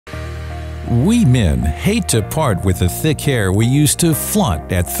We men hate to part with the thick hair we used to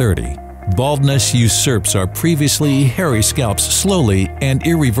flaunt at 30. Baldness usurps our previously hairy scalps slowly and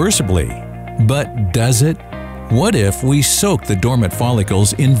irreversibly. But does it? What if we soak the dormant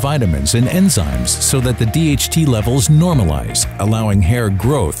follicles in vitamins and enzymes so that the DHT levels normalize, allowing hair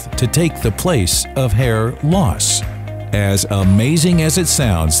growth to take the place of hair loss? As amazing as it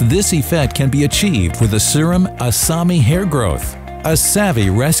sounds, this effect can be achieved with the serum Asami Hair Growth, a savvy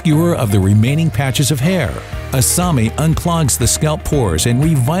rescuer of the remaining patches of hair. Asami unclogs the scalp pores and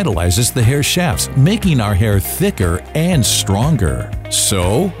revitalizes the hair shafts, making our hair thicker and stronger.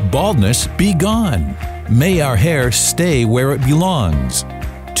 So, baldness be gone! May our hair stay where it belongs.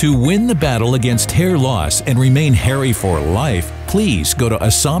 To win the battle against hair loss and remain hairy for life, please go to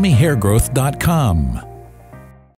asamihairgrowth.com.